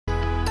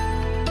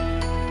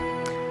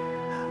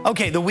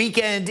Okay, the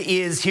weekend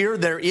is here.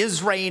 There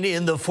is rain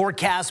in the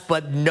forecast,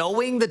 but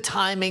knowing the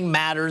timing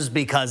matters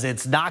because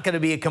it's not going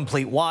to be a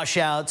complete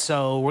washout.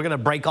 So we're going to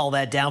break all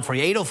that down for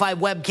you. 805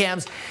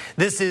 webcams.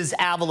 This is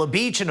Avila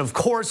Beach. And of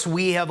course,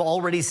 we have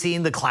already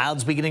seen the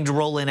clouds beginning to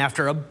roll in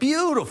after a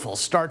beautiful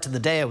start to the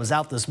day. I was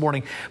out this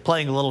morning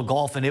playing a little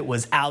golf and it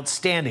was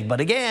outstanding.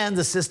 But again,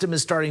 the system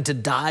is starting to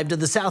dive to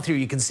the south here.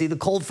 You can see the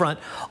cold front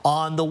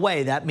on the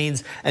way. That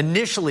means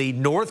initially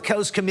North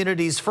Coast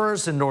communities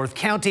first in North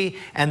County,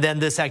 and then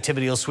this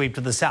activity will sweep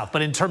to the south.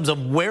 But in terms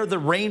of where the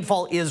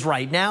rainfall is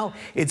right now,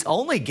 it's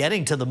only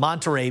getting to the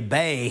Monterey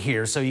Bay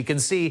here. So you can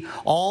see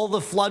all the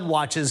flood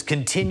watches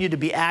continue to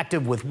be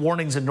active with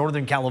warnings in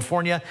Northern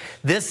California.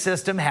 This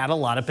system had a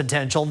lot of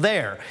potential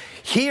there.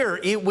 Here,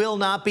 it will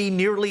not be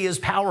nearly as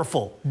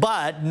powerful,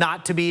 but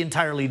not to be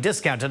entirely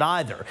discounted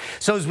either.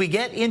 So as we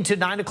get into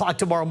 9 o'clock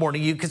tomorrow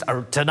morning,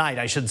 or tonight,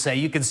 I should say,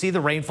 you can see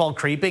the rainfall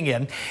creeping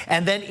in.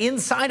 And then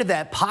inside of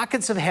that,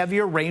 pockets of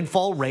heavier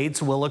rainfall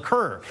rates will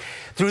occur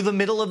through the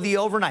middle of the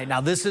overnight. Now,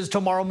 this is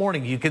tomorrow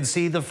morning. You can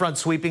see the front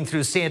sweeping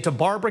through Santa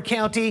Barbara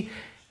County.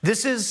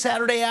 This is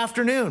Saturday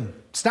afternoon.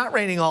 It's not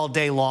raining all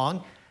day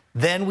long.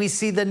 Then we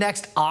see the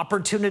next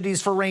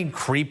opportunities for rain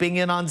creeping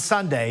in on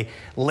Sunday,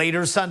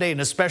 later Sunday,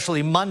 and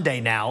especially Monday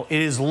now. It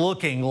is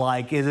looking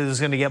like it is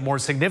going to get more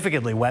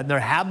significantly wet, and there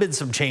have been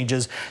some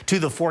changes to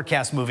the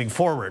forecast moving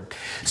forward.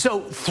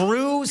 So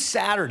through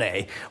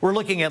Saturday, we're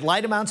looking at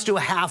light amounts to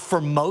a half for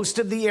most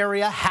of the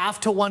area, half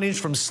to 1 inch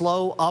from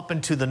slow up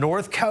into the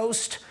north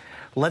coast.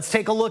 Let's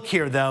take a look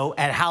here, though,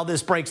 at how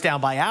this breaks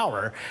down by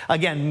hour.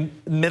 Again,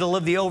 middle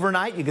of the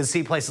overnight, you can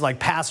see places like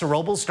Paso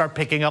Robles start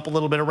picking up a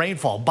little bit of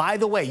rainfall. By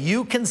the way,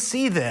 you can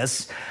see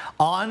this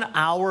on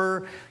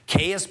our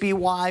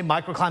KSBY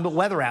microclimate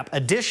weather app.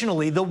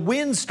 Additionally, the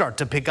winds start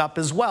to pick up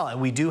as well,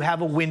 and we do have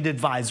a wind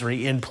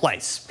advisory in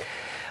place.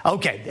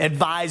 Okay,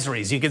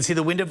 advisories. You can see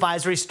the wind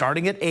advisory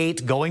starting at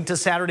 8, going to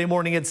Saturday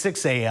morning at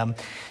 6 a.m.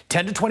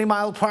 10 to 20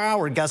 miles per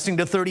hour, gusting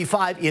to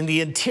 35 in the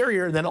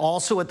interior, then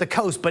also at the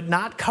coast, but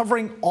not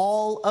covering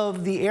all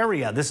of the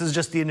area. This is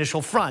just the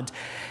initial front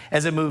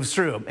as it moves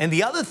through. And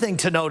the other thing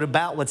to note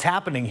about what's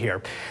happening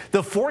here,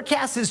 the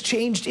forecast has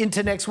changed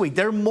into next week.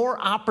 There are more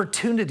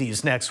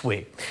opportunities next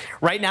week.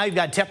 Right now, you've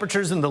got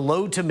temperatures in the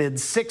low to mid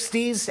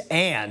 60s,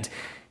 and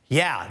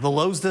yeah, the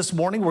lows this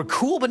morning were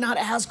cool, but not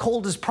as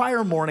cold as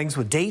prior mornings,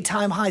 with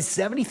daytime highs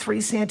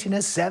 73 Santa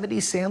Ynez, 70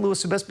 San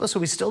Luis Obispo, so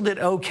we still did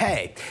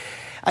okay.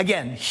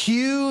 Again,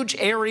 huge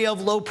area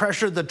of low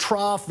pressure, the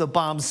trough, the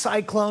bomb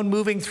cyclone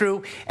moving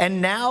through,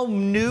 and now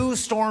new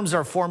storms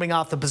are forming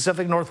off the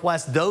Pacific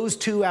Northwest. Those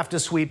two have to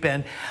sweep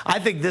in. I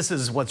think this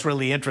is what's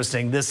really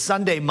interesting. This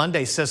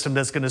Sunday-Monday system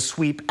that's going to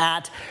sweep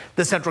at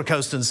the Central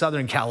Coast in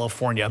Southern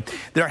California.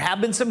 There have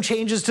been some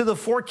changes to the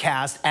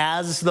forecast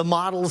as the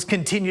models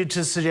continue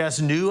to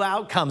suggest new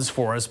outcomes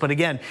for us. But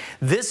again,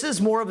 this is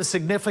more of a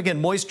significant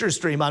moisture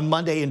stream on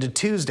Monday into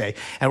Tuesday,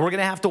 and we're going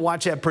to have to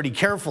watch that pretty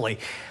carefully.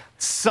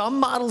 Some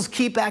models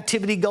keep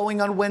activity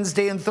going on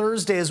Wednesday and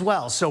Thursday as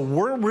well. So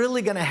we're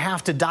really going to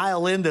have to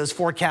dial in this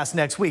forecast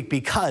next week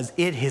because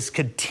it has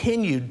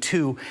continued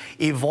to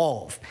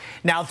evolve.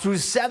 Now, through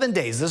 7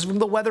 days, this is from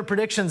the Weather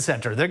Prediction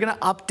Center. They're going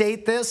to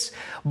update this,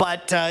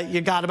 but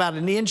you got about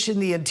an inch in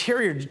the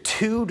interior,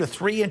 2 to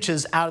 3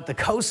 inches out at the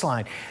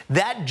coastline.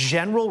 That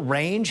general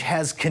range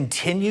has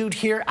continued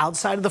here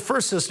outside of the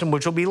first system,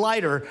 which will be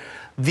lighter.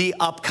 The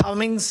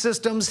upcoming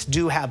systems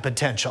do have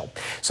potential.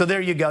 So there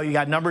you go. You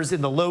got numbers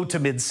in the low to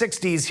mid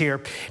 60s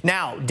here.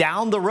 Now,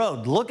 down the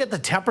road, look at the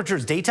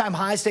temperatures. Daytime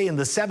highs stay in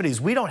the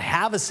 70s. We don't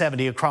have a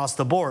 70 across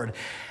the board.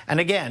 And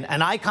again,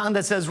 an icon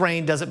that says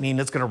rain doesn't mean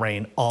it's going to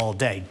rain all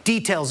day.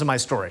 Details in my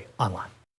story online.